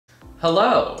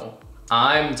Hello,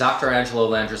 I'm Dr. Angelo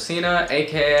Landracina,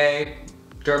 aka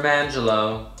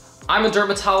DermAngelo. I'm a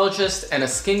dermatologist and a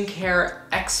skincare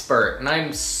expert, and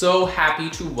I'm so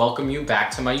happy to welcome you back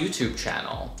to my YouTube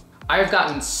channel. I've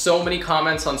gotten so many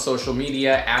comments on social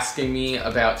media asking me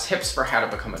about tips for how to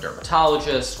become a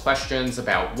dermatologist, questions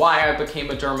about why I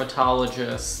became a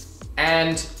dermatologist,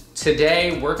 and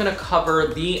today we're gonna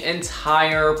cover the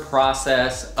entire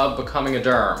process of becoming a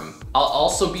derm. I'll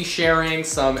also be sharing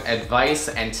some advice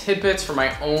and tidbits from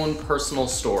my own personal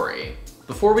story.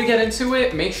 Before we get into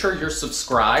it, make sure you're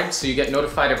subscribed so you get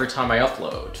notified every time I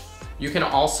upload. You can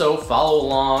also follow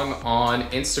along on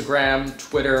Instagram,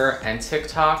 Twitter, and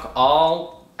TikTok,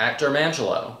 all at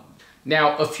DermAngelo.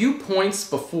 Now, a few points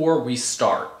before we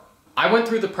start. I went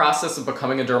through the process of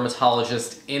becoming a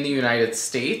dermatologist in the United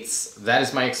States. That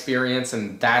is my experience,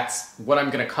 and that's what I'm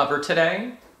gonna cover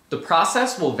today. The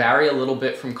process will vary a little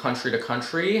bit from country to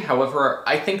country. However,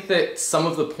 I think that some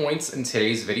of the points in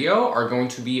today's video are going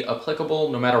to be applicable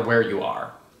no matter where you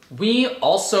are. We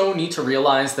also need to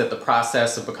realize that the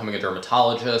process of becoming a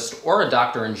dermatologist or a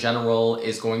doctor in general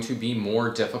is going to be more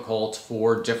difficult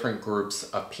for different groups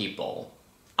of people.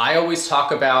 I always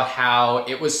talk about how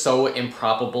it was so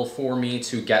improbable for me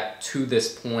to get to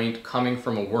this point coming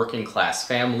from a working class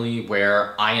family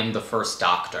where I am the first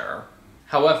doctor.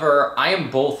 However, I am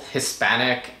both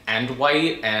Hispanic and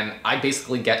white, and I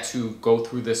basically get to go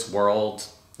through this world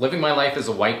living my life as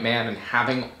a white man and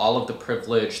having all of the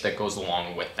privilege that goes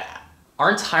along with that.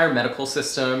 Our entire medical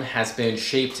system has been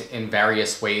shaped in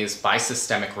various ways by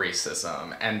systemic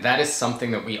racism, and that is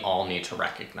something that we all need to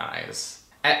recognize.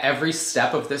 At every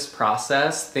step of this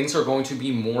process, things are going to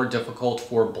be more difficult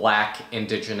for Black,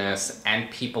 Indigenous, and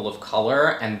people of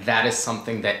color, and that is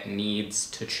something that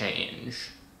needs to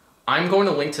change. I'm going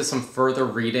to link to some further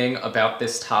reading about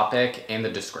this topic in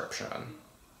the description.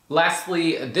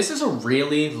 Lastly, this is a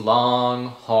really long,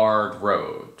 hard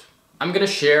road. I'm going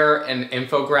to share an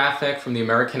infographic from the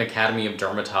American Academy of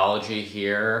Dermatology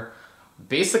here.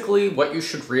 Basically, what you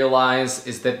should realize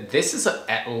is that this is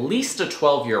at least a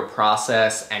 12-year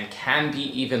process and can be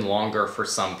even longer for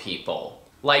some people.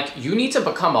 Like, you need to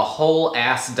become a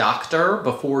whole-ass doctor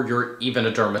before you're even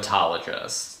a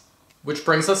dermatologist. Which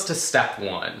brings us to step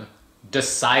one,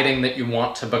 deciding that you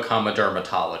want to become a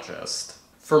dermatologist.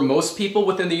 For most people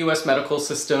within the US medical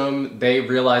system, they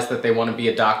realize that they want to be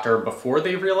a doctor before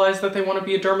they realize that they want to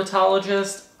be a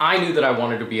dermatologist. I knew that I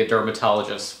wanted to be a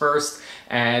dermatologist first,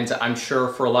 and I'm sure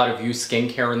for a lot of you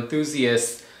skincare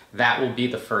enthusiasts, that will be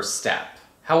the first step.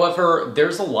 However,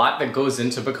 there's a lot that goes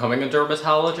into becoming a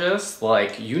dermatologist.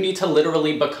 Like, you need to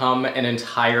literally become an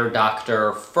entire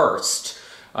doctor first.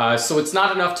 So it's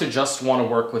not enough to just want to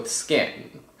work with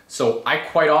skin. So I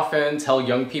quite often tell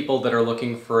young people that are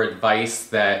looking for advice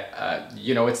that,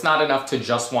 it's not enough to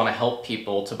just want to help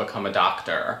people to become a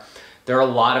doctor. There are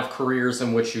a lot of careers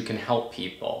in which you can help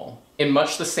people. In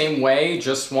much the same way,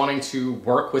 just wanting to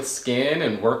work with skin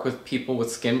and work with people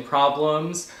with skin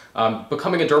problems,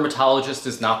 becoming a dermatologist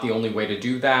is not the only way to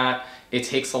do that. It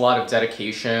takes a lot of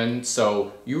dedication,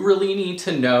 so you really need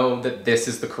to know that this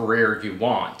is the career you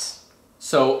want.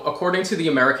 So, according to the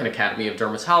American Academy of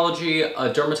Dermatology,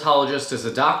 a dermatologist is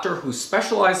a doctor who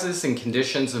specializes in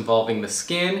conditions involving the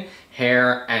skin,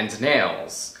 hair, and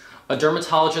nails. A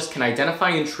dermatologist can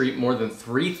identify and treat more than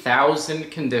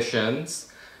 3,000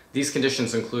 conditions. These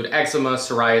conditions include eczema,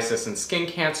 psoriasis, and skin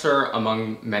cancer,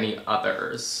 among many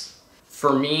others.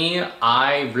 For me,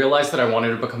 I realized that I wanted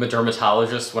to become a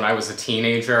dermatologist when I was a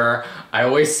teenager. I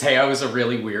always say I was a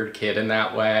really weird kid in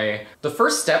that way. The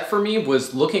first step for me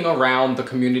was looking around the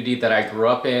community that I grew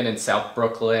up in South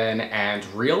Brooklyn and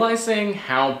realizing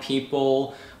how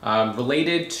people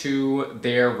related to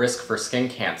their risk for skin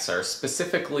cancer,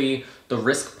 specifically the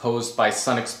risk posed by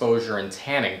sun exposure and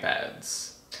tanning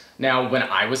beds. Now, when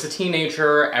I was a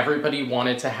teenager, everybody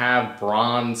wanted to have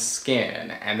bronze skin,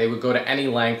 and they would go to any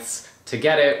lengths to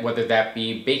get it, whether that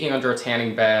be baking under a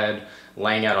tanning bed,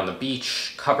 laying out on the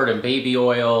beach, covered in baby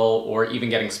oil, or even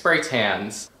getting spray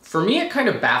tans. For me, it kind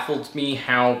of baffled me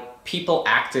how people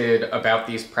acted about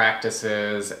these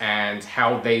practices and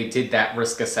how they did that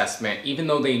risk assessment, even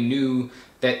though they knew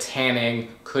that tanning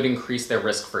could increase their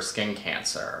risk for skin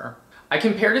cancer. I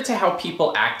compared it to how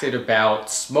people acted about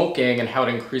smoking and how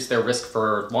it increased their risk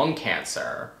for lung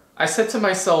cancer. I said to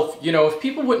myself, if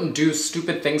people wouldn't do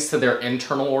stupid things to their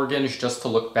internal organs just to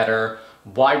look better,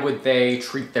 why would they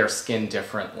treat their skin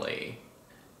differently?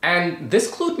 And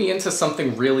this clued me into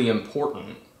something really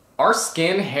important. Our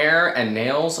skin, hair, and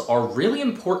nails are really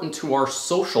important to our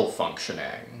social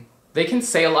functioning. They can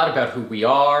say a lot about who we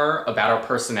are, about our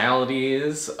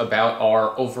personalities, about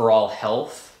our overall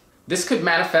health. This could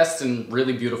manifest in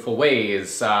really beautiful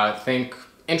ways. Think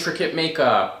intricate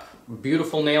makeup,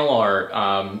 beautiful nail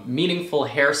art, meaningful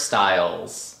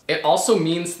hairstyles. It also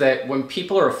means that when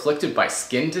people are afflicted by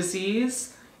skin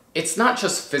disease, it's not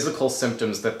just physical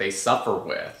symptoms that they suffer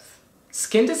with.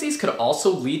 Skin disease could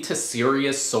also lead to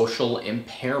serious social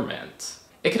impairment.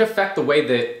 It could affect the way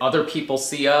that other people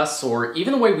see us, or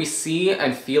even the way we see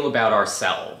and feel about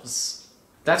ourselves.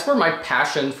 That's where my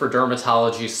passion for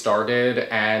dermatology started,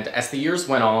 and as the years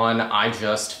went on, I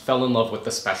just fell in love with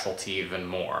the specialty even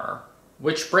more.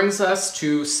 Which brings us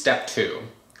to step 2,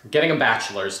 getting a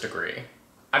bachelor's degree.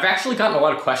 I've actually gotten a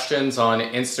lot of questions on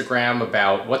Instagram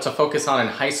about what to focus on in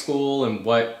high school and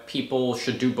what people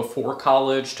should do before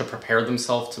college to prepare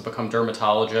themselves to become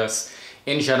dermatologists.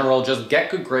 In general, just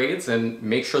get good grades and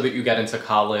make sure that you get into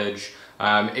college.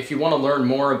 If you want to learn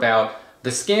more about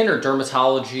the skin or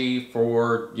dermatology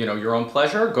for, your own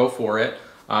pleasure, go for it.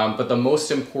 But the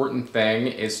most important thing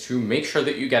is to make sure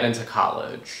that you get into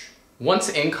college. Once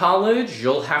in college,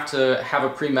 you'll have to have a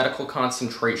pre-medical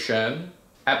concentration.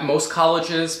 At most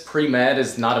colleges, pre-med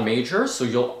is not a major, so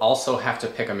you'll also have to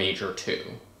pick a major too.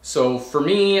 So for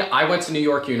me, I went to New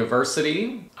York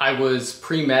University. I was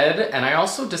pre-med, and I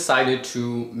also decided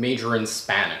to major in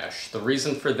Spanish. The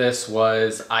reason for this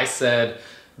was I said,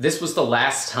 this was the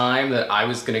last time that I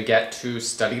was going to get to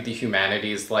study the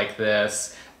humanities like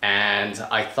this, and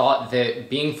I thought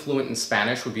that being fluent in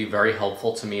Spanish would be very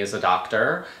helpful to me as a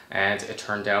doctor, and it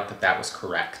turned out that that was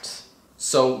correct.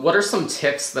 So what are some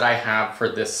tips that I have for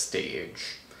this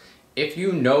stage? If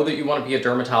you know that you want to be a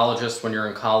dermatologist when you're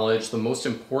in college, the most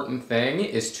important thing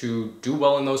is to do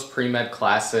well in those pre-med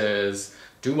classes,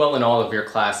 do well in all of your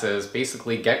classes,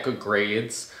 basically get good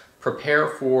grades. Prepare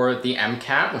for the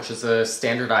MCAT, which is a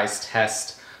standardized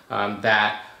test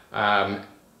that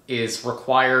is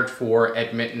required for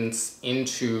admittance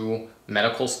into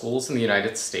medical schools in the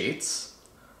United States.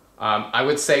 I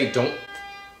would say don't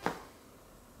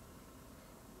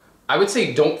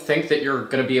think that you're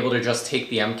going to be able to just take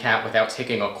the MCAT without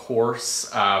taking a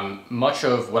course. Much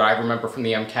of what I remember from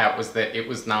the MCAT was that it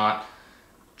was not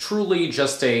truly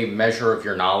just a measure of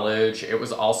your knowledge. It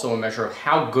was also a measure of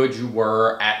how good you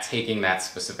were at taking that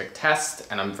specific test,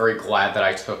 and I'm very glad that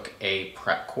I took a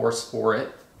prep course for it.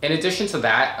 In addition to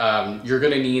that, you're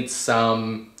going to need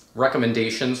some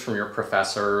recommendations from your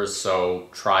professors, so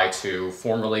try to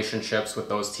form relationships with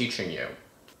those teaching you.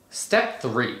 Step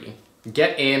 3,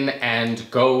 get in and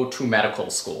go to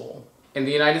medical school. In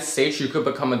the United States, you could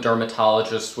become a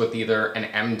dermatologist with either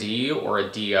an MD or a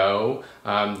DO.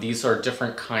 These are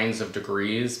different kinds of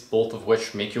degrees, both of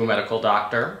which make you a medical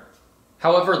doctor.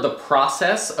 However, the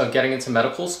process of getting into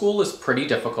medical school is pretty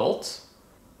difficult.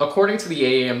 According to the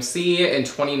AAMC, in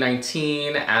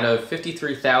 2019, out of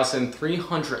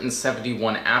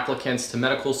 53,371 applicants to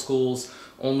medical schools,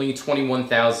 only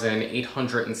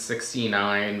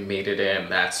 21,869 made it in.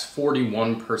 That's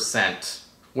 41%.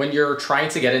 When you're trying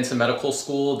to get into medical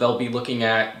school, they'll be looking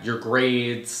at your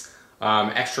grades,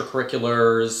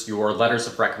 extracurriculars, your letters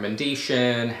of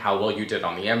recommendation, how well you did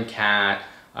on the MCAT,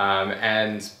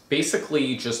 and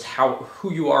basically just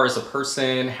who you are as a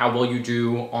person, how well you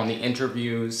do on the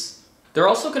interviews. They're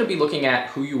also going to be looking at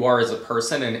who you are as a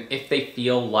person and if they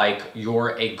feel like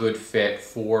you're a good fit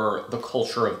for the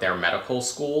culture of their medical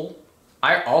school.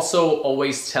 I also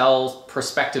always tell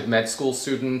prospective med school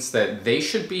students that they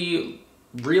should be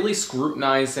really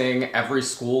scrutinizing every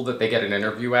school that they get an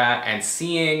interview at and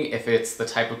seeing if it's the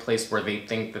type of place where they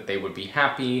think that they would be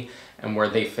happy and where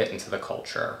they fit into the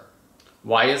culture.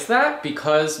 Why is that?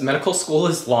 Because medical school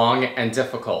is long and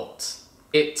difficult.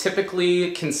 It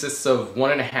typically consists of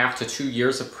 1.5 to 2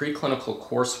 years of preclinical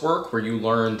coursework where you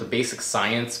learn the basic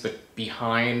science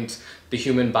behind the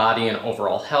human body and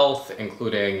overall health,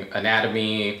 including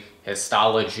anatomy,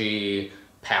 histology,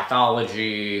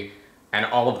 pathology, and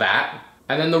all of that.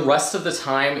 And then the rest of the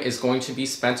time is going to be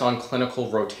spent on clinical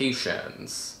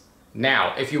rotations.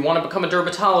 Now, if you want to become a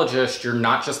dermatologist, you're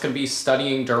not just going to be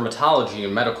studying dermatology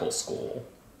in medical school.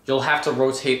 You'll have to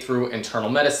rotate through internal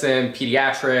medicine,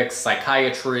 pediatrics,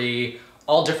 psychiatry,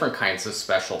 all different kinds of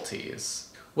specialties.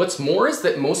 What's more is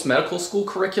that most medical school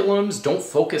curriculums don't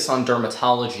focus on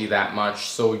dermatology that much,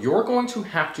 so you're going to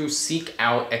have to seek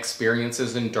out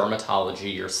experiences in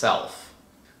dermatology yourself.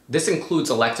 This includes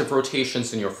elective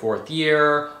rotations in your 4th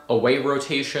year, away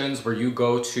rotations where you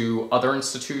go to other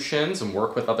institutions and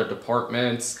work with other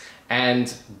departments,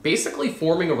 and basically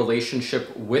forming a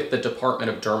relationship with the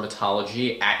Department of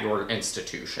Dermatology at your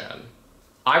institution.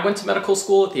 I went to medical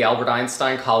school at the Albert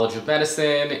Einstein College of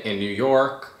Medicine in New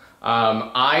York.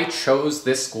 I chose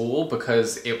this school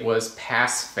because it was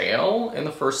pass-fail in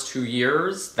the first 2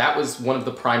 years. That was one of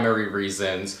the primary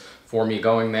reasons for me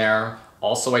going there.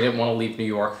 Also, I didn't want to leave New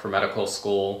York for medical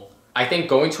school. I think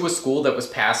going to a school that was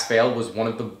pass-fail was one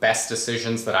of the best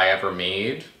decisions that I ever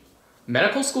made.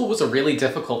 Medical school was a really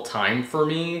difficult time for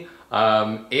me.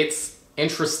 It's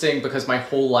interesting because my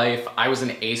whole life I was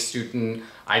an A student.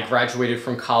 I graduated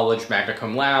from college magna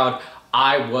cum laude.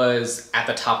 I was at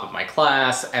the top of my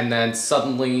class, and then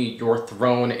suddenly you're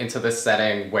thrown into this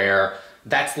setting where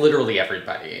that's literally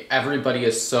everybody. Everybody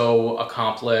is so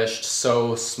accomplished,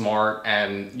 so smart,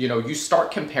 and you start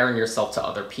comparing yourself to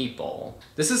other people.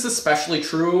 This is especially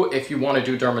true if you want to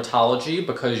do dermatology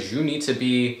because you need to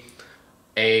be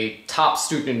a top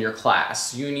student in your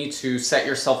class. You need to set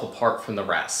yourself apart from the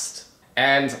rest.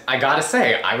 And I gotta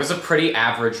say, I was a pretty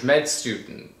average med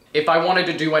student. If I wanted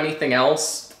to do anything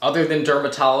else other than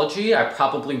dermatology, I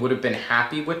probably would have been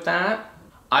happy with that.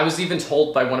 I was even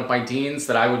told by one of my deans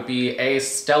that I would be a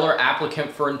stellar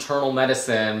applicant for internal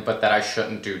medicine, but that I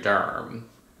shouldn't do derm.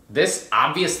 This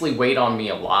obviously weighed on me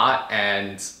a lot,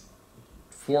 and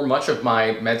for much of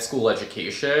my med school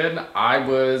education, I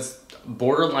was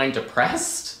borderline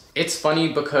depressed. It's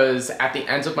funny because at the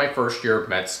end of my first year of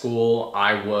med school,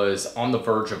 I was on the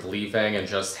verge of leaving and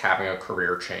just having a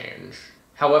career change.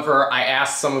 However, I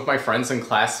asked some of my friends and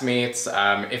classmates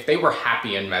if they were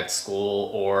happy in med school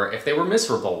or if they were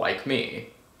miserable like me.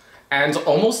 And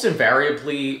almost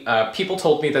invariably, people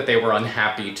told me that they were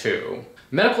unhappy too.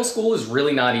 Medical school is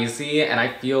really not easy, and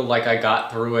I feel like I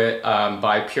got through it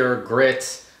by pure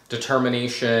grit,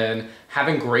 determination,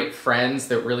 having great friends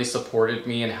that really supported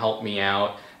me and helped me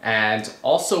out, and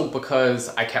also because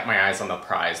I kept my eyes on the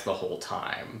prize the whole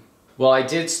time. Well, I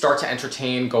did start to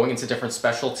entertain going into different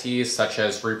specialties such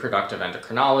as reproductive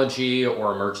endocrinology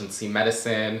or emergency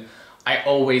medicine. I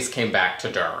always came back to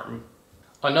derm.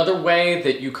 Another way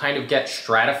that you kind of get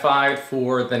stratified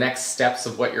for the next steps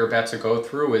of what you're about to go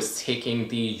through is taking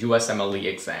the USMLE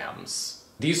exams.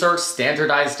 These are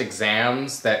standardized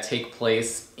exams that take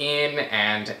place in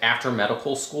and after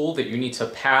medical school that you need to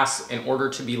pass in order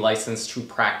to be licensed to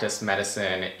practice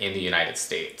medicine in the United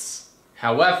States.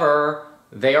 However,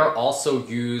 they are also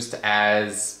used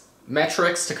as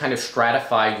metrics to kind of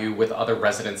stratify you with other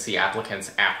residency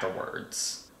applicants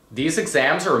afterwards. These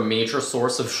exams are a major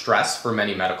source of stress for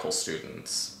many medical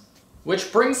students.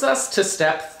 Which brings us to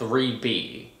step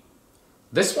 3B.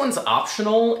 This one's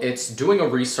optional. It's doing a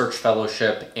research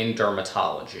fellowship in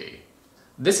dermatology.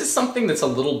 This is something that's a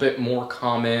little bit more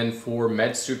common for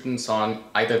med students on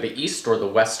either the East or the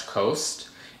West Coast.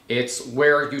 It's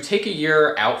where you take a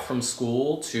year out from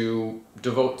school to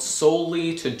devote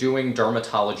solely to doing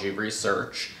dermatology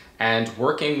research and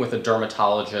working with a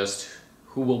dermatologist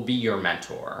who will be your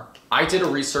mentor. I did a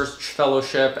research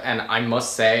fellowship, and I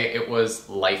must say it was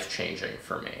life-changing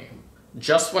for me.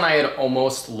 Just when I had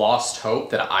almost lost hope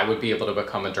that I would be able to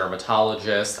become a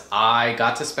dermatologist, I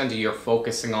got to spend a year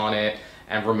focusing on it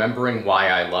and remembering why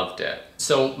I loved it.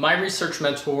 So my research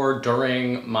mentor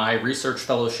during my research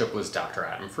fellowship was Dr.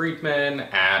 Adam Friedman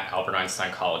at Albert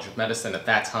Einstein College of Medicine at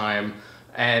that time.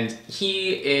 And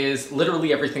he is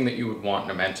literally everything that you would want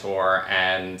in a mentor,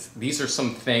 and these are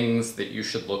some things that you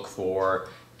should look for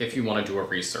if you want to do a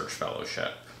research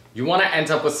fellowship. You want to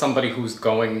end up with somebody who's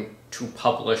going to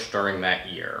publish during that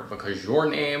year, because your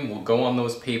name will go on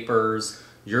those papers,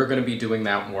 you're going to be doing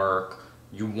that work.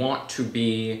 You want to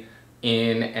be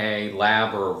in a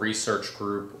lab or a research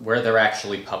group where they're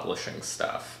actually publishing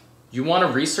stuff. You want a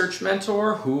research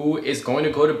mentor who is going to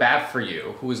go to bat for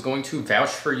you, who is going to vouch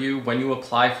for you when you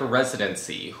apply for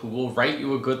residency, who will write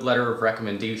you a good letter of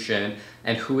recommendation,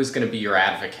 and who is going to be your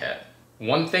advocate.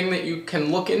 One thing that you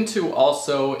can look into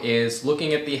also is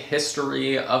looking at the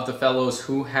history of the fellows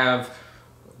who have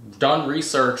done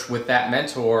research with that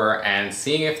mentor and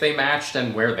seeing if they matched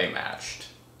and where they matched.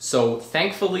 So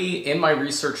thankfully in my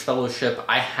research fellowship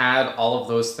I had all of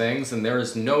those things, and there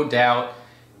is no doubt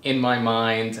in my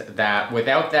mind that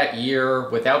without that year,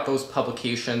 without those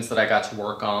publications that I got to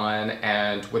work on,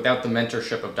 and without the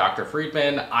mentorship of Dr.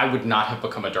 Friedman, I would not have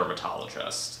become a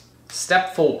dermatologist.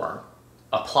 Step 4.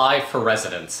 Apply for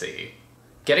residency.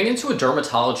 Getting into a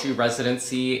dermatology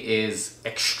residency is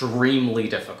extremely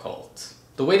difficult.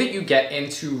 The way that you get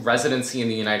into residency in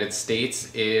the United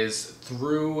States is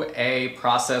through a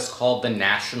process called the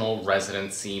National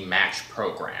Residency Match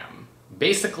Program.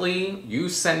 Basically, you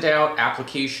send out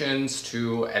applications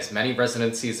to as many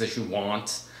residencies as you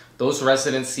want. Those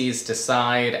residencies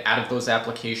decide out of those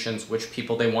applications which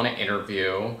people they want to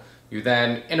interview. You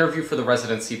then interview for the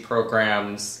residency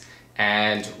programs,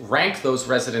 and rank those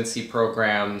residency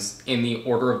programs in the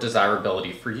order of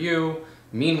desirability for you.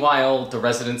 Meanwhile, the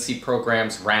residency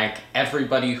programs rank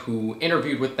everybody who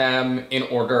interviewed with them in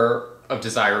order of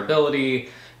desirability,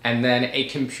 and then a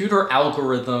computer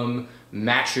algorithm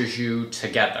matches you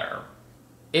together.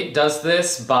 It does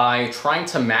this by trying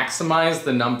to maximize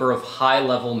the number of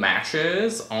high-level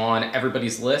matches on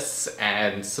everybody's lists,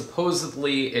 and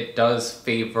supposedly it does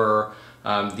favor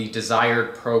the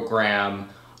desired program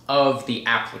of the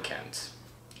applicant.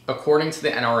 According to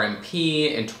the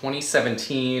NRMP, in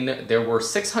 2017, there were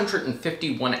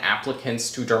 651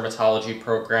 applicants to dermatology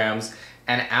programs,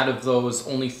 and out of those,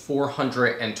 only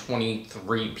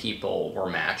 423 people were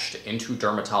matched into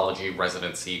dermatology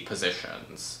residency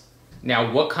positions.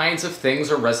 Now, what kinds of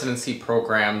things are residency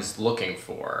programs looking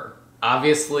for?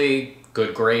 Obviously,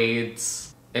 good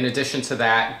grades. In addition to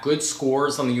that, good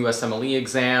scores on the USMLE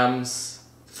exams.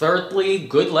 Thirdly,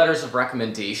 good letters of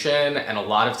recommendation, and a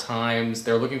lot of times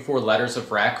they're looking for letters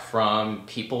of rec from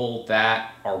people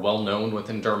that are well known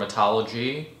within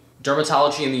dermatology.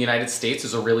 Dermatology in the United States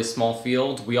is a really small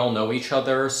field. We all know each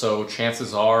other, so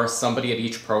chances are somebody at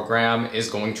each program is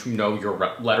going to know your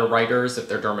letter writers if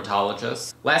they're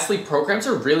dermatologists. Lastly, programs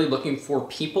are really looking for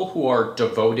people who are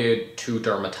devoted to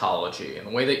dermatology, and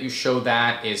the way that you show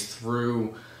that is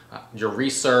through your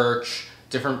research,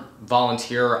 different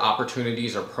volunteer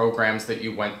opportunities or programs that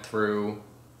you went through.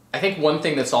 I think one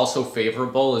thing that's also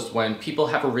favorable is when people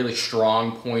have a really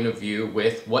strong point of view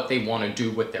with what they want to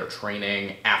do with their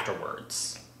training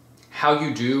afterwards. How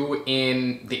you do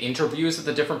in the interviews at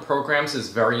the different programs is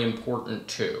very important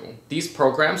too. These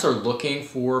programs are looking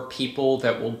for people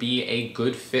that will be a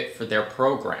good fit for their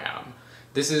program.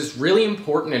 This is really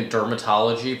important in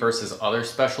dermatology versus other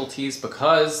specialties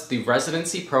because the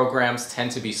residency programs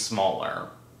tend to be smaller.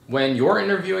 When you're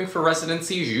interviewing for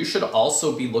residencies, you should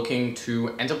also be looking to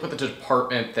end up with a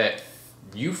department that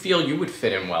you feel you would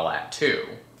fit in well at too.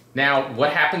 Now,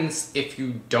 what happens if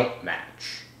you don't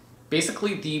match?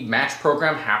 Basically, the match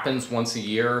program happens once a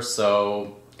year,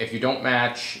 so if you don't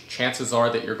match, chances are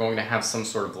that you're going to have some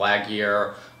sort of lag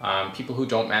year. People who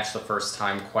don't match the first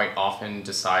time quite often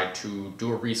decide to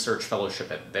do a research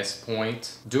fellowship at this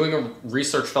point. Doing a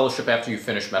research fellowship after you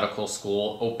finish medical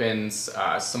school opens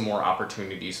some more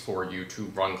opportunities for you to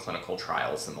run clinical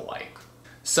trials and the like.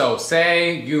 So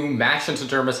say you match into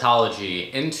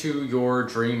dermatology, into your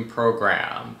dream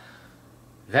program.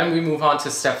 Then we move on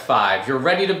to step 5. You're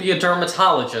ready to be a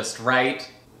dermatologist, right?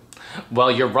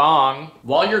 Well, you're wrong.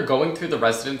 While you're going through the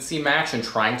residency match and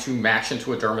trying to match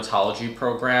into a dermatology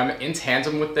program, in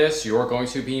tandem with this, you're going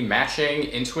to be matching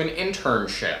into an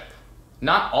internship.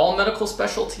 Not all medical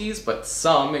specialties, but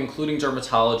some, including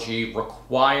dermatology,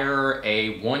 require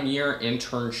a 1-year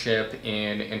internship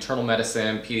in internal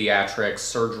medicine, pediatrics,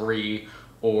 surgery,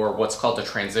 or what's called a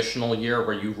transitional year,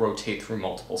 where you rotate through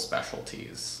multiple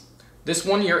specialties. This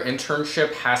 1-year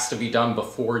internship has to be done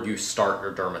before you start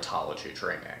your dermatology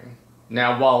training.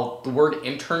 Now, while the word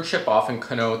internship often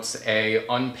connotes an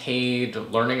unpaid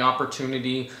learning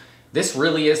opportunity, this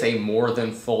really is a more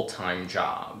than full-time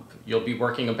job. You'll be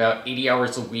working about 80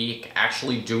 hours a week,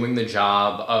 actually doing the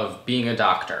job of being a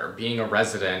doctor, being a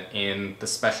resident in the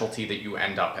specialty that you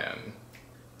end up in.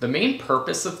 The main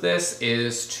purpose of this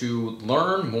is to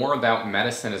learn more about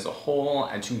medicine as a whole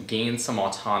and to gain some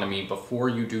autonomy before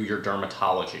you do your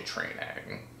dermatology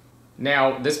training.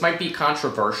 Now, this might be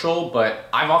controversial, but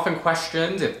I've often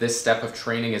questioned if this step of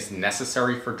training is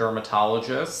necessary for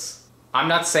dermatologists. I'm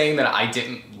not saying that I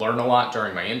didn't learn a lot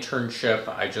during my internship.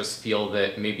 I just feel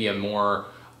that maybe a more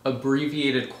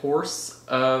abbreviated course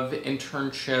of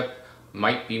internship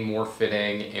might be more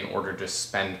fitting in order to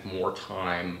spend more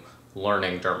time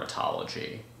learning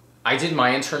dermatology. I did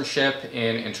my internship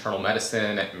in internal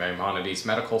medicine at Maimonides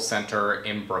Medical Center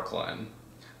in Brooklyn.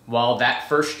 While that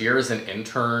first year as an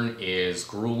intern is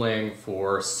grueling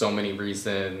for so many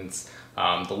reasons,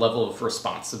 the level of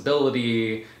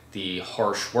responsibility, the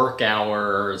harsh work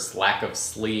hours, lack of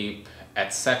sleep,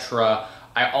 etc.,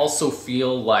 I also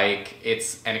feel like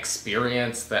it's an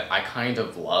experience that I kind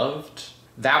of loved.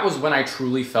 That was when I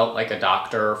truly felt like a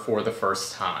doctor for the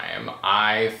first time.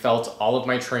 I felt all of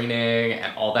my training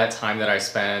and all that time that I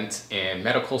spent in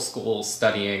medical school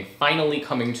studying finally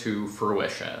coming to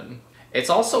fruition. It's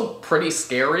also pretty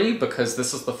scary because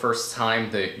this is the first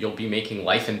time that you'll be making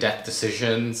life and death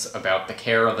decisions about the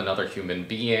care of another human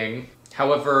being.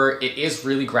 However, it is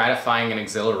really gratifying and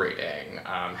exhilarating.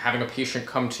 Having a patient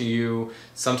come to you,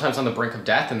 sometimes on the brink of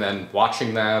death, and then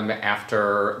watching them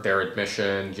after their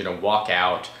admission, walk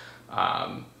out,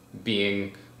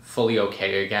 being fully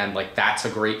okay again. Like, that's a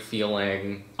great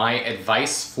feeling. My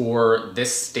advice for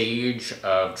this stage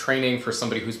of training for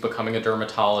somebody who's becoming a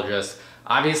dermatologist,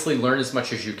 obviously learn as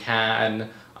much as you can.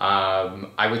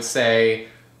 I would say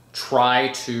try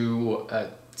to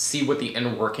see what the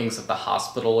inner workings of the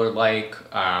hospital are like.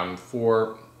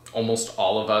 For almost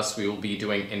all of us, we will be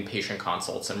doing inpatient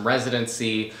consults in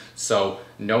residency, so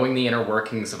knowing the inner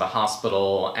workings of a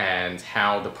hospital and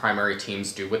how the primary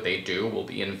teams do what they do will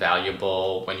be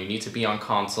invaluable when you need to be on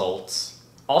consults.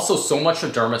 Also, so much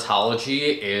of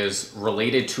dermatology is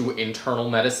related to internal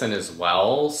medicine as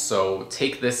well, so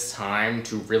take this time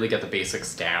to really get the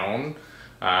basics down.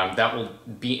 That will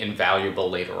be invaluable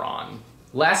later on.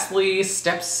 Lastly,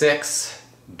 step 6,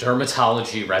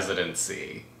 dermatology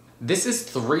residency. This is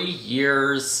 3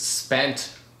 years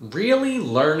spent really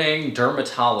learning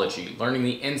dermatology, learning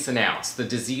the ins and outs, the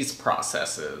disease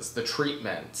processes, the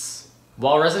treatments.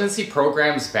 While residency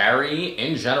programs vary,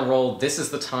 in general, this is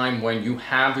the time when you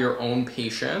have your own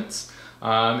patients,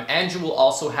 and you will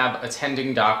also have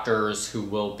attending doctors who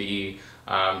will be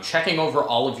checking over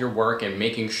all of your work and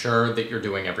making sure that you're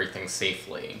doing everything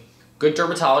safely. Good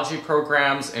dermatology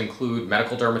programs include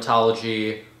medical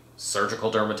dermatology,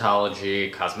 surgical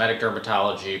dermatology, cosmetic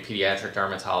dermatology, pediatric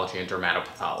dermatology, and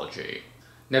dermatopathology.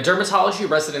 Now, dermatology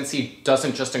residency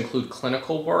doesn't just include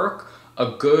clinical work.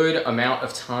 A good amount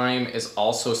of time is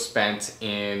also spent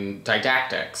in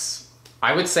didactics.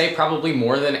 I would say probably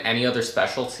more than any other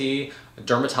specialty,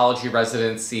 dermatology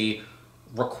residency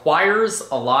requires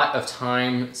a lot of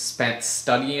time spent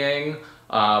studying,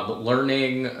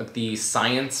 learning the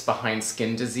science behind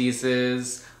skin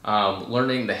diseases,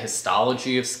 learning the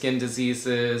histology of skin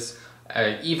diseases,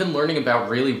 even learning about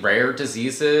really rare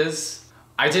diseases.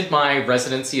 I did my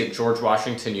residency at George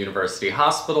Washington University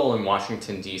Hospital in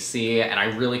Washington, D.C., and I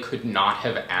really could not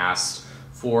have asked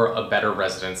for a better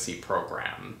residency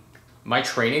program. My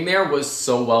training there was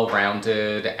so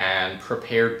well-rounded and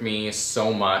prepared me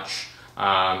so much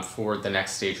for the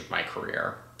next stage of my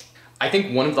career. I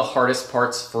think one of the hardest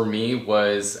parts for me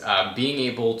was being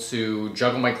able to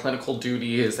juggle my clinical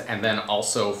duties and then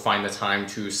also find the time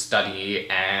to study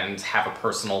and have a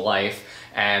personal life,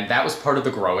 and that was part of the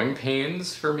growing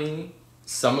pains for me.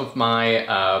 Some of my,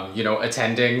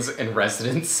 attendings in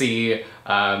residency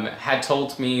had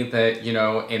told me that,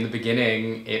 in the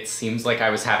beginning, it seems like I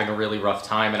was having a really rough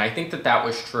time, and I think that that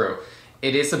was true.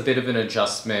 It is a bit of an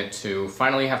adjustment to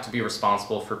finally have to be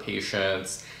responsible for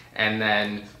patients, and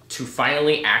then to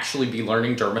finally actually be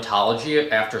learning dermatology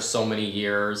after so many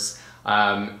years.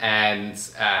 I'm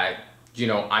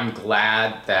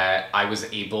glad that I was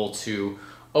able to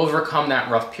overcome that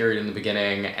rough period in the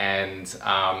beginning and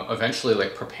eventually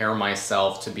prepare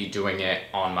myself to be doing it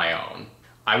on my own.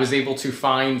 I was able to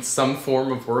find some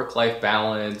form of work-life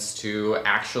balance to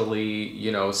actually,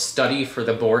 study for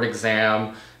the board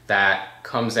exam that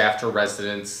comes after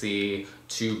residency,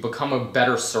 to become a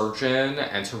better surgeon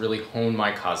and to really hone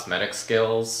my cosmetic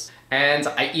skills. And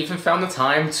I even found the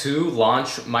time to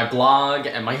launch my blog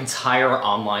and my entire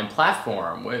online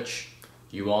platform, which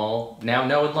you all now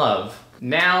know and love.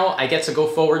 Now I get to go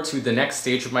forward to the next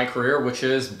stage of my career, which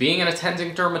is being an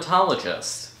attending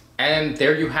dermatologist. And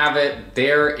there you have it.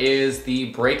 There is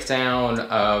the breakdown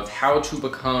of how to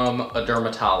become a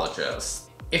dermatologist.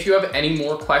 If you have any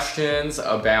more questions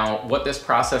about what this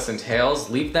process entails,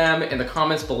 leave them in the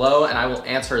comments below and I will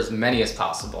answer as many as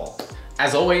possible.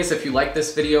 As always, if you like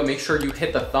this video, make sure you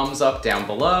hit the thumbs up down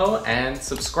below and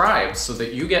subscribe so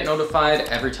that you get notified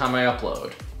every time I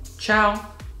upload. Ciao!